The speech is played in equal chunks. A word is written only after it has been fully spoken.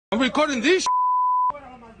I'm recording this.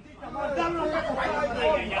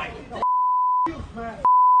 Yeah,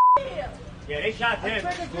 they shot him.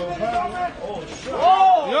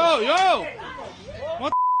 Yo, yo!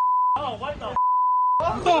 What Oh, what the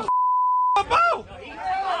the about?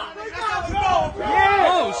 Yeah! Oh,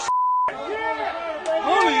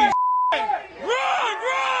 holy run,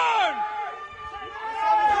 run!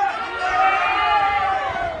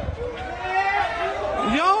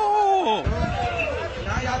 Yo!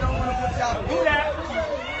 Now y'all don't want to put y'all do that.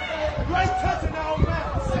 You ain't touching that old man.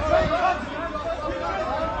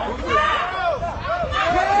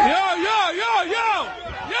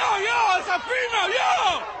 Yo, it's a female, yo!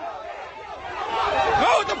 Yo,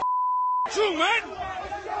 what the you, man?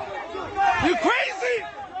 You crazy?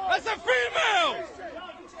 That's a female!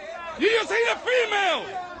 You just hit a female!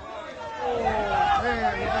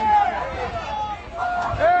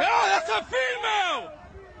 Yo, that's a female!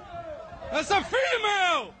 That's a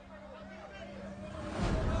female!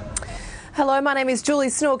 Hello, my name is Julie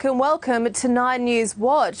Snook and welcome to 9 News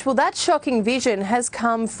Watch. Well, that shocking vision has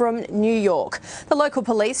come from New York. The local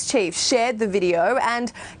police chief shared the video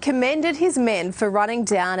and commended his men for running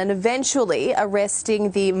down and eventually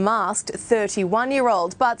arresting the masked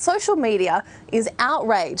 31-year-old. But social media is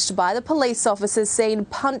outraged by the police officers seen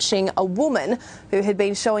punching a woman who had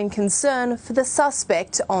been showing concern for the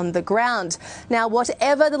suspect on the ground. Now,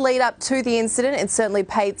 whatever the lead up to the incident, it certainly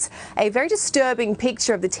paints a very disturbing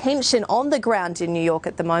picture of the tension on the ground in New York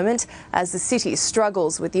at the moment as the city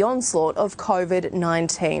struggles with the onslaught of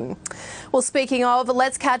COVID-19. Well, speaking of,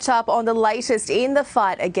 let's catch up on the latest in the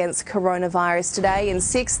fight against coronavirus today. And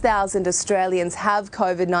 6,000 Australians have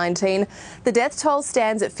COVID-19. The death toll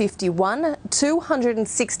stands at 51.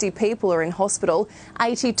 260 people are in hospital,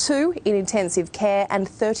 82 in intensive care and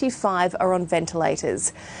 35 are on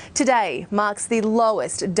ventilators. Today marks the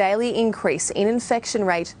lowest daily increase in infection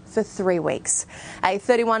rate for 3 weeks. A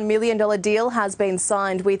 $31 million deal has been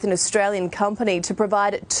signed with an Australian company to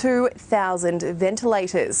provide 2,000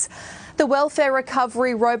 ventilators. The Welfare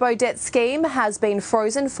Recovery Robo-Debt scheme has been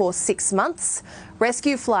frozen for 6 months.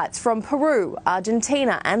 Rescue flights from Peru,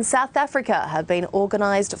 Argentina and South Africa have been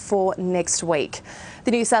organised for next week.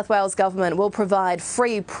 The New South Wales government will provide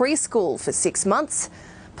free preschool for 6 months.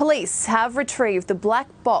 Police have retrieved the black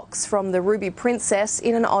box from the Ruby Princess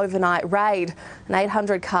in an overnight raid.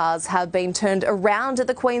 800 cars have been turned around at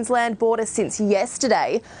the Queensland border since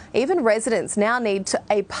yesterday. Even residents now need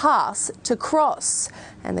a pass to cross.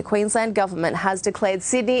 And the Queensland government has declared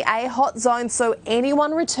Sydney a hot zone, so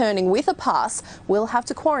anyone returning with a pass will have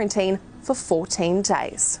to quarantine for 14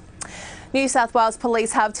 days. New South Wales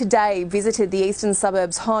Police have today visited the eastern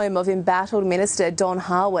suburbs home of embattled Minister Don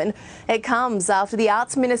Harwin. It comes after the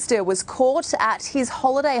Arts Minister was caught at his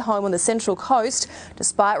holiday home on the Central Coast,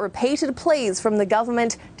 despite repeated pleas from the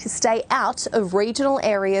government to stay out of regional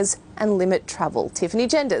areas and limit travel. Tiffany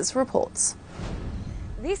Genders reports.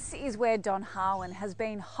 This is where Don Harwin has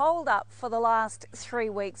been holed up for the last 3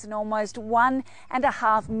 weeks, an almost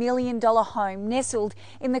 $1.5 million home nestled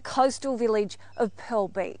in the coastal village of Pearl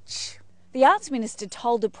Beach. The Arts Minister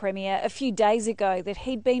told the Premier a few days ago that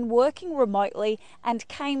he'd been working remotely and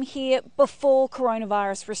came here before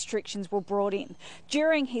coronavirus restrictions were brought in.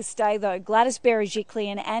 During his stay, though, Gladys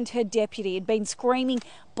Berejiklian and her deputy had been screaming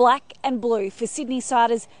black and blue for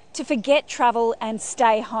Sydney-siders to forget travel and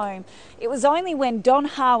stay home. It was only when Don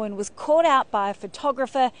Harwin was caught out by a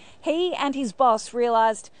photographer, he and his boss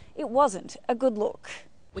realised it wasn't a good look.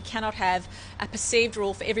 We cannot have a perceived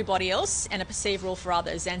rule for everybody else and a perceived rule for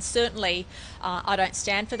others, and certainly I don't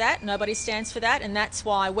stand for that. Nobody stands for that, and that's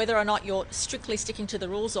why whether or not you're strictly sticking to the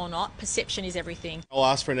rules or not, perception is everything. I'll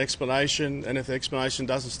ask for an explanation, and if the explanation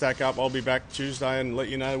doesn't stack up, I'll be back Tuesday and let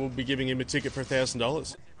you know we'll be giving him a ticket for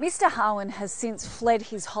 $1,000. Mr Harwin has since fled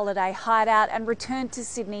his holiday hideout and returned to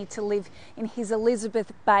Sydney to live in his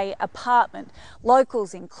Elizabeth Bay apartment.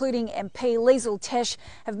 Locals, including MP Liesl Tesch,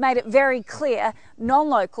 have made it very clear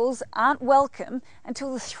non-locals aren't welcome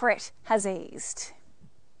until the threat has eased.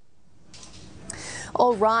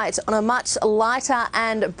 All right, on a much lighter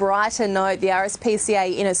and brighter note, the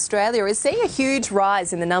RSPCA in Australia is seeing a huge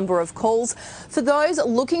rise in the number of calls for those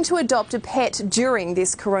looking to adopt a pet during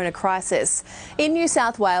this corona crisis. In New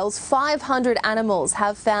South Wales, 500 animals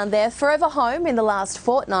have found their forever home in the last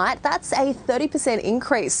fortnight. That's a 30%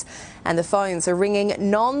 increase. And the phones are ringing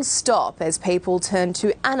non-stop as people turn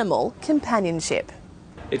to animal companionship.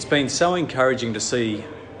 It's been so encouraging to see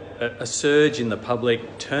a surge in the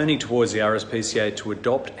public turning towards the RSPCA to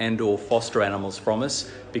adopt and/or foster animals from us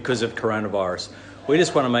because of coronavirus. We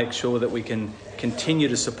just want to make sure that we can continue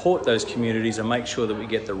to support those communities and make sure that we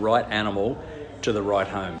get the right animal to the right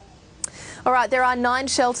home. All right, there are 9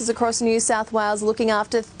 shelters across New South Wales looking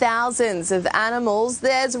after thousands of animals.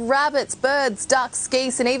 There's rabbits, birds, ducks,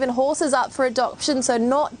 geese and even horses up for adoption, so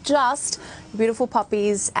not just beautiful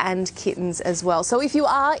puppies and kittens as well. So if you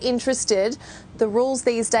are interested, the rules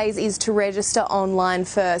these days is to register online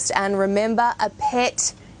first. And remember, a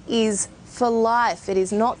pet is for life. It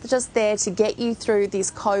is not just there to get you through this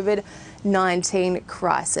COVID-19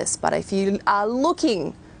 crisis. But if you are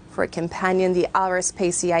looking for a companion, the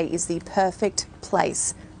RSPCA is the perfect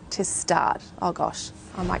place to start. Oh gosh,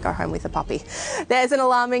 I might go home with a puppy. There's an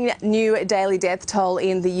alarming new daily death toll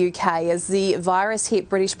in the UK as the virus-hit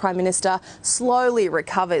British Prime Minister slowly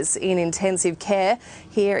recovers in intensive care.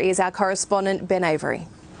 Here is our correspondent Ben Avery.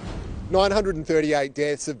 938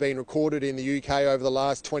 deaths have been recorded in the UK over the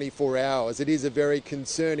last 24 hours. It is a very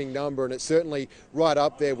concerning number, and it's certainly right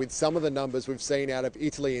up there with some of the numbers we've seen out of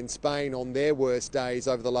Italy and Spain on their worst days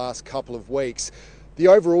over the last couple of weeks. The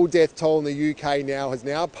overall death toll in the UK has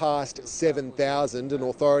now passed 7,000, and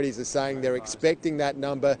authorities are saying they're expecting that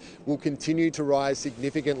number will continue to rise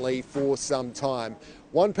significantly for some time.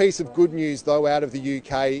 One piece of good news, though, out of the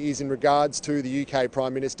UK is in regards to the UK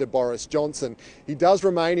Prime Minister Boris Johnson. He does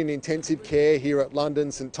remain in intensive care here at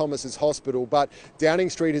London St Thomas's Hospital, but Downing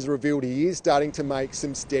Street has revealed he is starting to make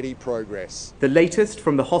some steady progress. The latest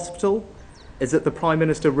from the hospital is that the Prime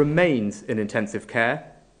Minister remains in intensive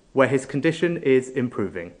care, where his condition is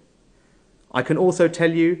improving. I can also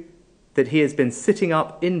tell you that he has been sitting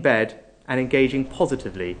up in bed and engaging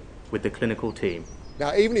positively with the clinical team.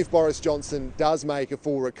 Now, even if Boris Johnson does make a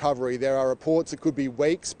full recovery, there are reports it could be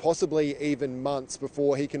weeks, possibly even months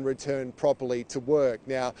before he can return properly to work.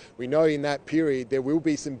 Now, we know in that period there will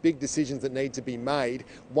be some big decisions that need to be made.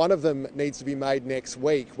 One of them needs to be made next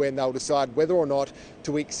week when they'll decide whether or not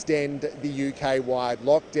to extend the UK-wide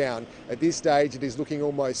lockdown. At this stage, it is looking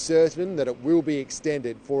almost certain that it will be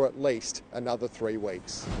extended for at least another 3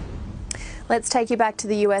 weeks. Let's take you back to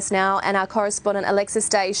the US now, and our correspondent Alexis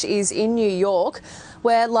Daish is in New York,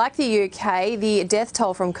 where, like the UK, the death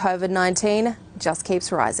toll from COVID-19 just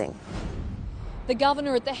keeps rising. The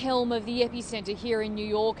governor at the helm of the epicentre here in New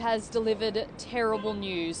York has delivered terrible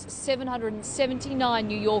news. 779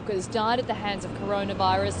 New Yorkers died at the hands of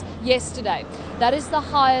coronavirus yesterday. That is the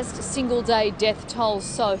highest single-day death toll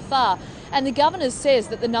so far. And the governor says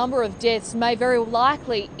that the number of deaths may very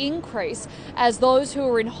likely increase as those who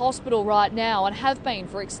are in hospital right now and have been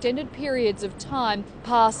for extended periods of time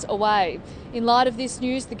pass away. In light of this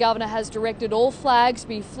news, the governor has directed all flags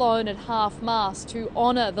be flown at half-mast to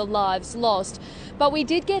honour the lives lost. But we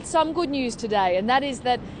did get some good news today, and that is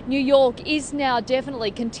that New York is now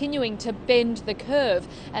definitely continuing to bend the curve.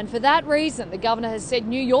 And for that reason, the governor has said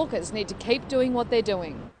New Yorkers need to keep doing what they're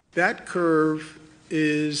doing. That curve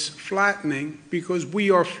is flattening because we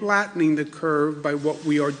are flattening the curve by what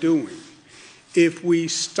we are doing. If we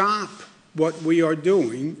stop what we are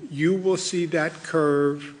doing, you will see that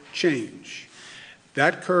curve change.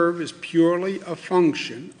 That curve is purely a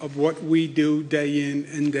function of what we do day in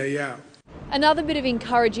and day out. Another bit of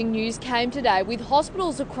encouraging news came today, with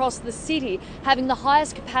hospitals across the city having the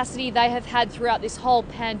highest capacity they have had throughout this whole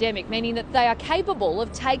pandemic, meaning that they are capable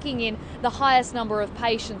of taking in the highest number of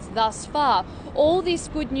patients thus far. All this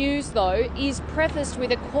good news, though, is prefaced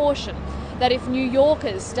with a caution that if New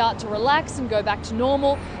Yorkers start to relax and go back to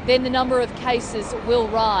normal, then the number of cases will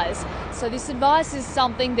rise. So this advice is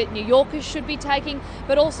something that New Yorkers should be taking,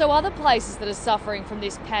 but also other places that are suffering from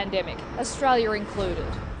this pandemic, Australia included.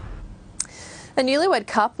 A newlywed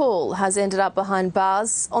couple has ended up behind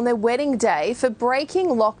bars on their wedding day for breaking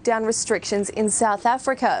lockdown restrictions in South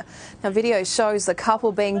Africa. Now, video shows the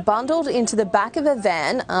couple being bundled into the back of a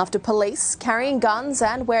van after police, carrying guns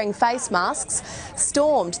and wearing face masks,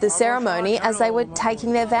 stormed the ceremony as they were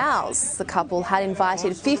taking their vows. The couple had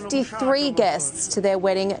invited 53 guests to their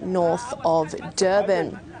wedding north of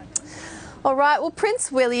Durban. All right, well,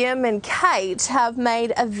 Prince William and Kate have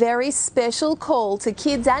made a very special call to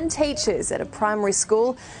kids and teachers at a primary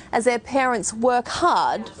school as their parents work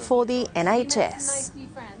hard for the NHS.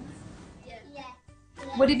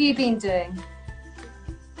 What have you been doing?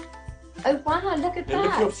 Oh, wow, look at that.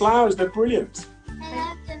 Look at your flowers, they're brilliant.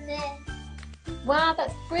 Wow,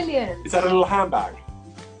 that's brilliant. Is that a little handbag?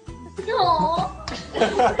 No.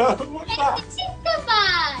 What's that? Easter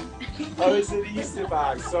bag. Oh, it's an Easter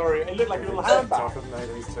bag, sorry. It looked like a little handbag.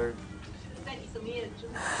 These two.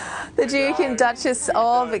 The Duke and Duchess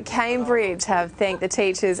of Cambridge have thanked the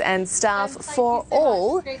teachers and staff for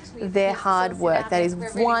all their hard work. That is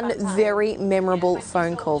one very memorable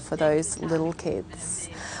phone call for those little kids.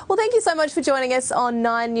 Well, thank you so much for joining us on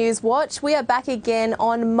 9 News Watch. We are back again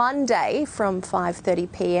on Monday from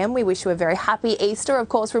 5:30 p.m. We wish you a very happy Easter. Of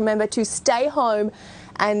course, remember to stay home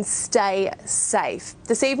and stay safe.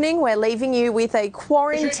 This evening, we're leaving you with a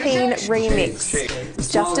quarantine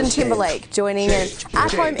remix. Justin Timberlake joining an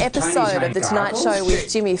at-home episode of The Tonight Show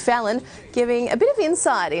with Jimmy Fallon, giving a bit of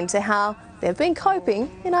insight into how they've been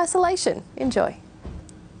coping in isolation. Enjoy.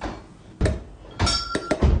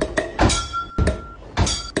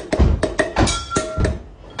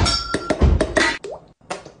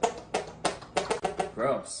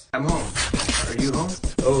 Gross. I'm home. Are you home?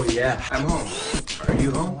 Oh, yeah. I'm home. Are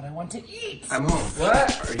you home? What I want to eat. I'm home.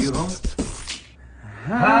 What? Are you home?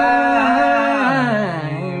 Ah.